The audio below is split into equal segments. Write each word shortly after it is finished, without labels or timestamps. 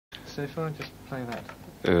So if I just play that.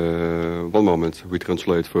 One moment, we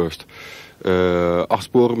translate first. 8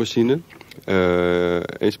 sporen machine.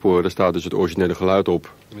 1 spoor, daar staat dus het originele geluid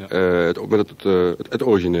op. Ja. Het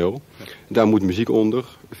origineel. Ja. Daar moet muziek onder,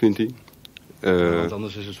 vindt hij. Want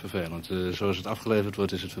anders is het vervelend. Zoals het afgeleverd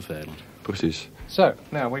wordt, is het vervelend. Precies. So,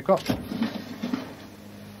 now we've got...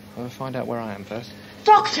 I'll find out where I am first.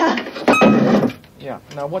 Doctor! Yeah,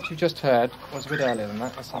 now what you just heard was a bit earlier than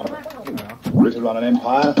that. That's Ruis run an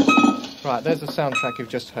empire. Right, there's the soundtrack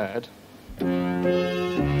you've just heard.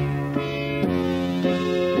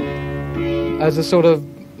 As a sort of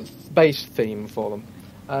bass theme for them.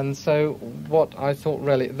 And so what I thought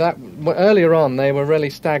really... earlier on, they were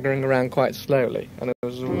really staggering around quite slowly. And it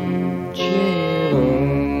was...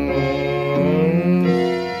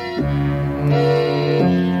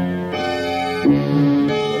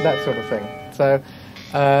 that sort of thing. So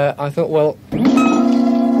I thought, well... There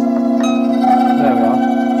we are.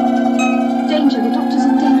 Danger, the doctor's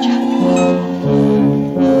in danger.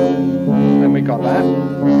 Then we got that.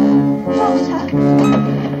 Doctor!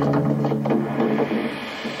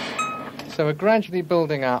 So we're gradually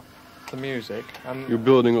building up the music. And you're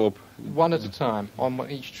building up? One at a time, on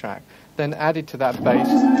each track. Then added to that bass.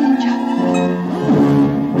 The doctor's in danger.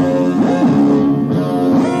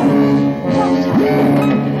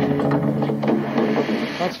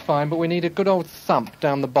 That's fine, but we need a good old thump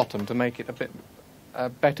down the bottom to make it a bit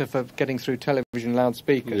better for getting through television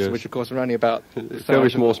loudspeakers, yes. Which of course are only about... very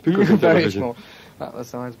small speakers in very television. Small, about the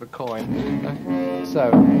size of a coin.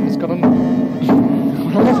 So, it's got a...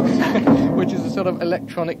 which is a sort of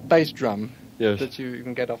electronic bass drum, yes. That you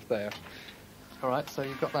can get off there. Alright, so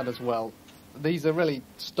you've got that as well. These are really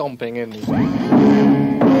stomping in these things.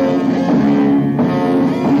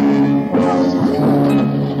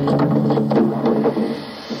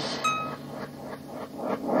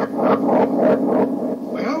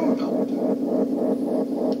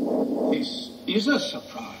 Is a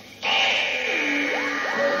surprise.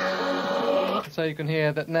 So you can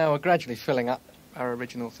hear that now we're gradually filling up our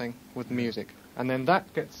original thing with music. And then that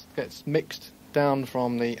gets mixed down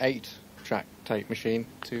from the 8-track tape machine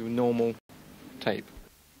to normal tape.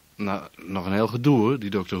 Nou, nog een heel gedoe hoor, die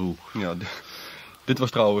Doctor Who. Ja, dit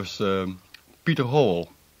was trouwens Peter Hall.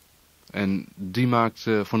 En die maakt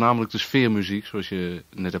voornamelijk de sfeermuziek, zoals je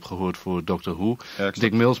net hebt gehoord voor Doctor Who. Ja,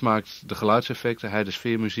 Dick Mills maakt de geluidseffecten, hij de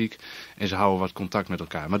sfeermuziek. En ze houden wat contact met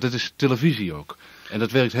elkaar. Maar dat is televisie ook. En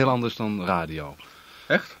dat werkt heel anders dan radio.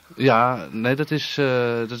 Echt? Ja, nee, dat is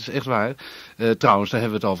echt waar. Trouwens, daar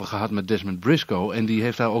hebben we het over gehad met Desmond Briscoe. En die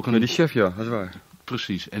heeft daar ook een... Die chef, ja, dat is waar.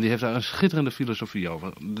 Precies. En die heeft daar een schitterende filosofie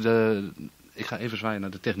over. Ik ga even zwaaien naar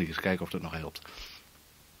de technicus, kijken of dat nog helpt.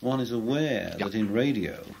 One is aware that in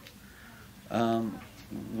radio...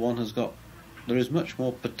 there is much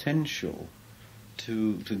more potential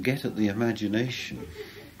to get at the imagination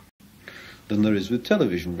than there is with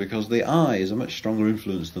television, because the eye is a much stronger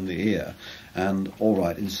influence than the ear. And all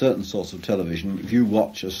right, in certain sorts of television, if you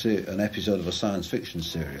watch an episode of a science fiction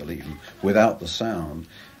serial, even without the sound,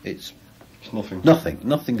 it's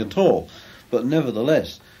nothing at all. But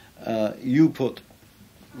nevertheless, you put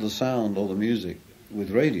the sound or the music with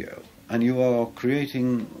radio, and you are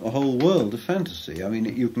creating a whole world of fantasy. I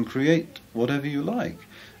mean, you can create whatever you like.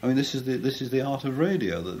 I mean, this is the art of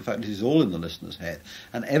radio. That in fact, it is all in the listener's head,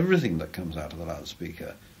 and everything that comes out of the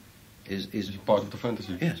loudspeaker is part of the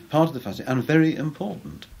fantasy. Yes, part of the fantasy, and very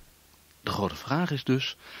important. De grote vraag is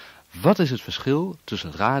dus: wat is het verschil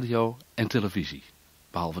tussen radio en televisie?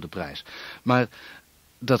 Behalve de prijs. Maar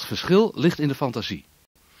dat verschil ligt in de fantasie.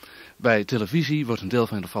 Bij televisie wordt een deel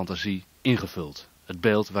van de fantasie ingevuld. Het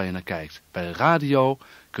beeld waar je naar kijkt. Bij radio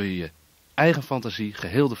kun je je eigen fantasie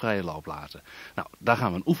geheel de vrije loop laten. Nou, daar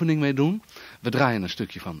gaan we een oefening mee doen. We draaien een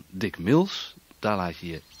stukje van Dick Mills. Daar laat je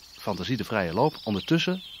je fantasie de vrije loop.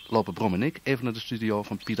 Ondertussen lopen Brom en ik even naar de studio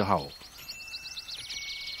van Peter Howell.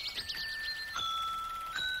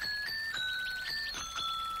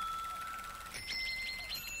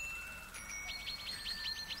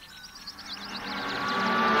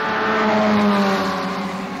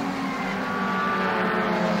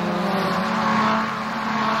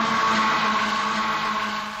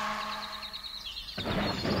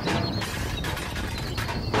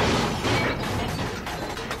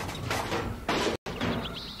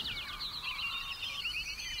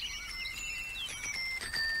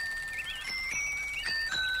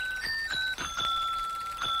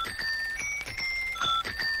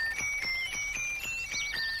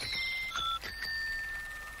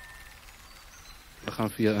 We gaan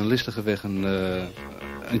via een listige weg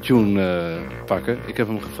een tune pakken. Ik heb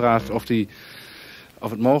hem gevraagd of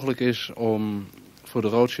het mogelijk is om voor de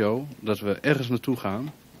roadshow dat we ergens naartoe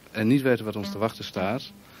gaan en niet weten wat ons te wachten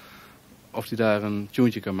staat, of hij daar een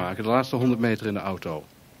tuentje kan maken. De laatste 100 meter in de auto.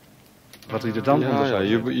 Wat hij er dan onder zou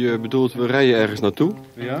zetten. Je bedoelt, we rijden ergens naartoe.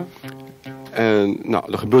 Ja? En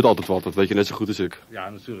nou, er gebeurt altijd wat, dat weet je net zo goed als ik. Ja,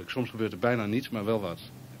 natuurlijk. Soms gebeurt er bijna niets, maar wel wat.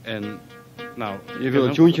 En, nou... Je wil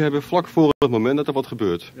een tuentje hebben vlak voor het moment dat er wat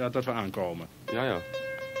gebeurt. Ja, dat we aankomen. Ja.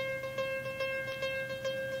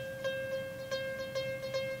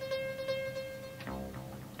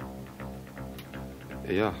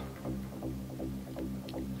 Ja.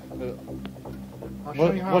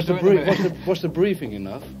 Was the briefing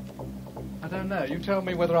enough? I don't know. You tell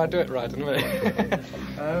me whether I do it right in a minute.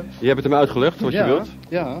 Je hebt het hem uitgelegd, wat je wilt.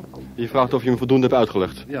 Ja. Je vraagt of je hem voldoende hebt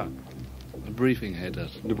uitgelegd. Ja. Een briefing heet dat.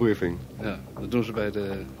 De briefing. Ja, dat doen ze bij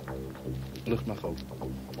de luchtmacht ook.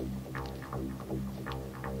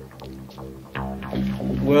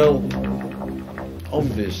 Well,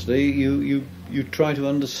 obviously you try to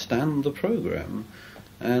understand the program,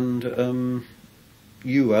 and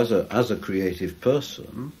you as a creative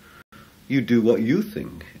person, you do what you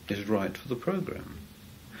think is right for the program.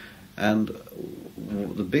 And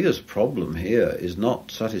the biggest problem here is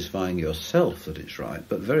not satisfying yourself that it's right,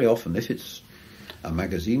 but very often if it's a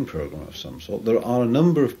magazine program of some sort, there are a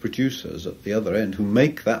number of producers at the other end who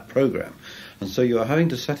make that program. And so you are having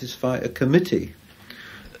to satisfy a committee.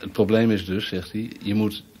 Het probleem is dus, zegt hij, je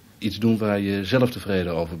moet iets doen waar je zelf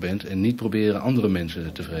tevreden over bent en niet proberen andere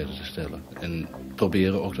mensen tevreden te stellen. En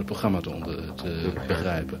proberen ook het programma te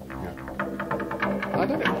begrijpen. I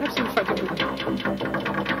don't know. Perhaps in fact it would...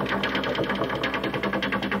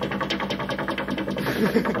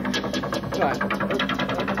 Right.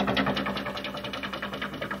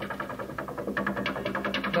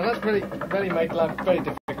 Now that's really made life very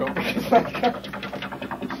difficult because I can't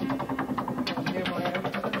hear my own.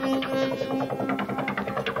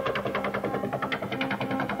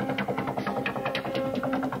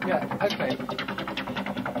 Yeah, okay.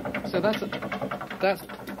 So that's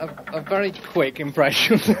a very quick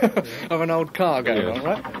impression of an old car going on,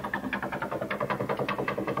 right?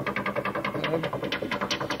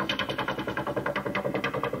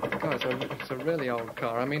 God, it's a really old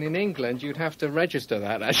car. I mean, in England, you'd have to register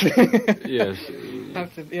that, actually. Yes.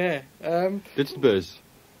 It's the base.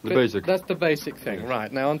 The basic. That's the basic thing,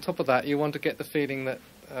 right. Now, on top of that, you want to get the feeling that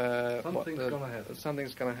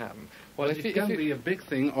something's going to happen. Well, it can be a big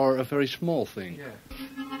thing or a very small thing. Yeah.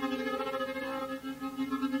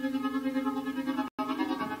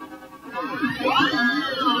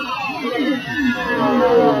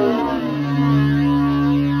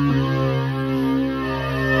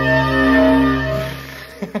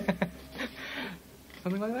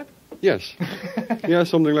 Something like that? Yes. Yeah,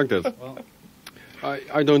 something like that. Well,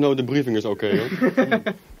 I don't know, the briefing is okay,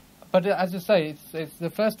 huh? But as I say, it's the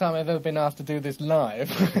first time I've ever been asked to do this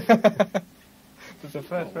live. It's the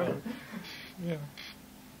first time. Yeah.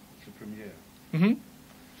 It's a premiere. Mm-hmm.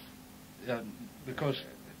 Yeah, because...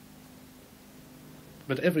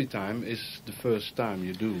 But every time is the first time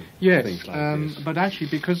you do things like this. But actually,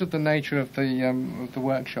 because of the nature of the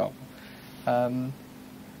workshop,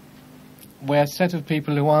 we're a set of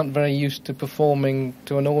people who aren't very used to performing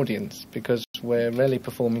to an audience, because we're really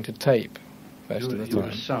performing to tape most of the time. You're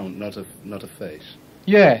a sound, not a face.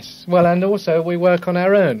 Yes, well, and also we work on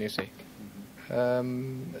our own, you see.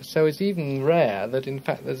 So it's even rare that, in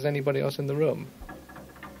fact, there's anybody else in the room.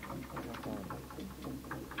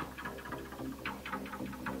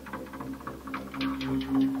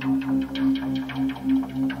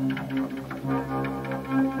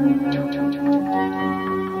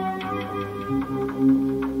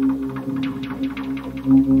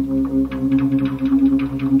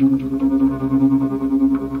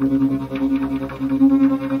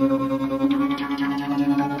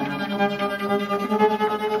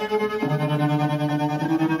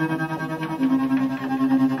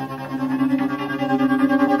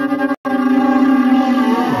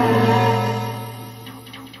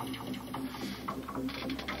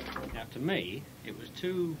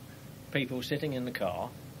 People sitting in the car,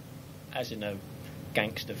 as in a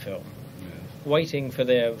gangster film, waiting for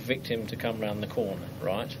their victim to come round the corner,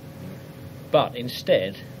 right? But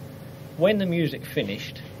instead, when the music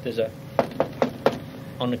finished, there's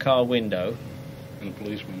on the car window, and a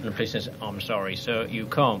policeman. And the policeman says, "I'm sorry, sir, you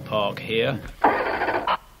can't park here."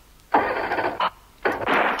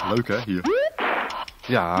 Leuk, hè, hier?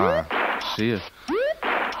 Ja, zeer.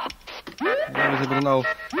 Ja, we zijn nou...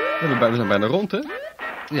 We zijn bijna rond, hè?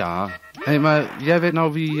 Ja. Hé, maar jij weet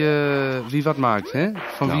nou wie wat maakt, hè?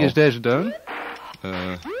 Van wie is deze deun?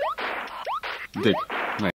 Dick.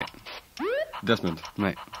 Nee. Desmond.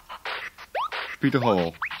 Nee. Pieter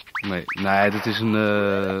Howell. Nee, dit is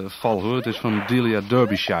een val hoor. Het is van Delia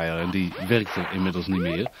Derbyshire en die werkt er inmiddels niet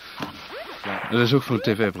meer. Ja. Dat is ook voor een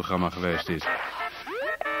tv-programma geweest dit.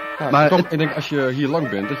 Ja, maar ik denk als je hier lang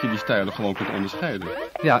bent, dat je die stijlen gewoon kunt onderscheiden.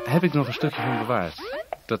 Ja, heb ik nog een stukje van bewaard.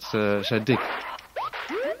 Dat zei Dick.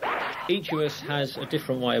 Each of us has a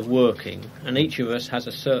different way of working, and each of us has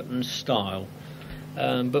a certain style.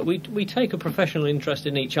 But we take a professional interest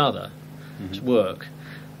in each other's work,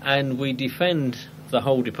 and we defend the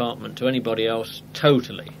whole department to anybody else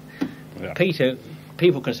totally. Yeah.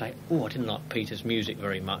 People can say, "Oh, I didn't like Peter's music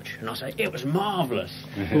very much," and I say, "It was marvellous,"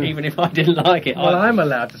 even if I didn't like it. Well, I'm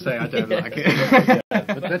allowed to say I don't like it.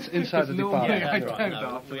 But that's inside the department. Yeah, that's right.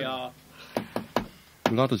 No, we are.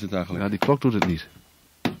 Hoe laat is het eigenlijk? Ja, die klok doet het niet.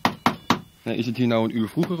 Nee, is het hier nou een uur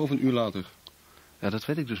vroeger of een uur later? Ja, dat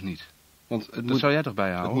weet ik dus niet. Want het dat zou jij toch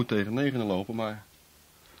bijhouden? Het moet tegen 9 lopen, maar...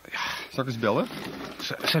 Ja, zal ik eens bellen?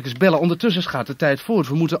 Zal ik eens bellen? Ondertussen gaat de tijd voort.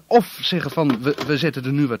 We moeten of zeggen van, we zetten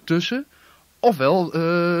er nu wat tussen... Ofwel,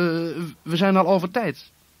 we zijn al over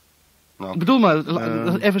tijd. Nou, Ik bedoel maar,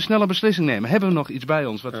 even snel een beslissing nemen. Hebben we nog iets bij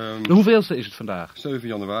ons? De hoeveelste is het vandaag? 7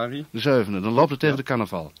 januari. De 7e, dan loopt het tegen de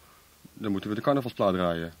carnaval. Dan moeten we de carnavalsplaat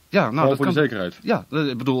draaien. Ja, nou, dat voor kan... de zekerheid. Ja,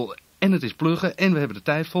 ik bedoel, en het is pluggen, en we hebben de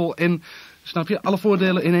tijd vol, en, snap je, alle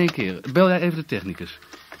voordelen in één keer. Bel jij even de technicus.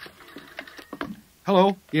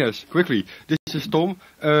 Hello, yes, quickly. This is Tom.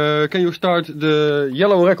 Can you start the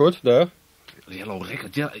yellow record there? Yellow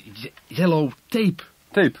record, ja, yellow tape.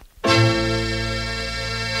 Tape.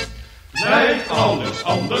 Lijkt alles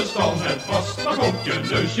anders dan het was, dan komt je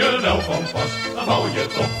neusje wel van pas. Dan val je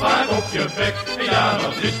toch vaak op je bek, en ja,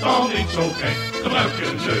 dat is dan niet zo gek. Gebruik je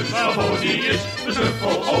neus waarvoor die is, de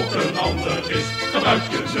snuffel ook een ander is. Gebruik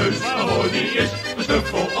je neus waarvoor die is, de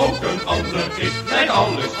snuffel ook een ander is. Lijkt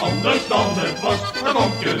alles anders dan het was, dan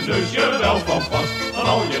komt je neusje wel van pas. Dan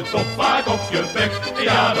val je toch vaak op je bek, en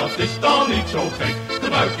ja, dat is dan niet zo gek.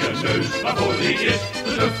 Gebruik je neus waarvoor die is,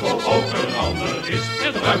 de snuffel ook een ander is.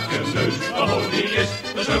 Gebruik je neus waarvoor die is,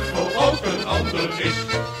 de snuffel ook een ander is.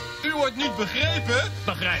 U wordt niet begrepen?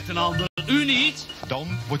 Begrijpt een ander u niet? Dan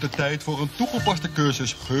wordt het tijd voor een toegepaste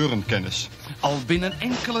cursus geurenkennis. Al binnen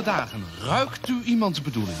enkele dagen ruikt u iemands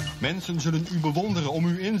bedoeling. Mensen zullen u bewonderen om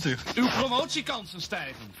uw inzicht. Uw promotiekansen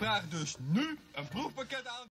stijgen. Vraag dus nu een proefpakket aan.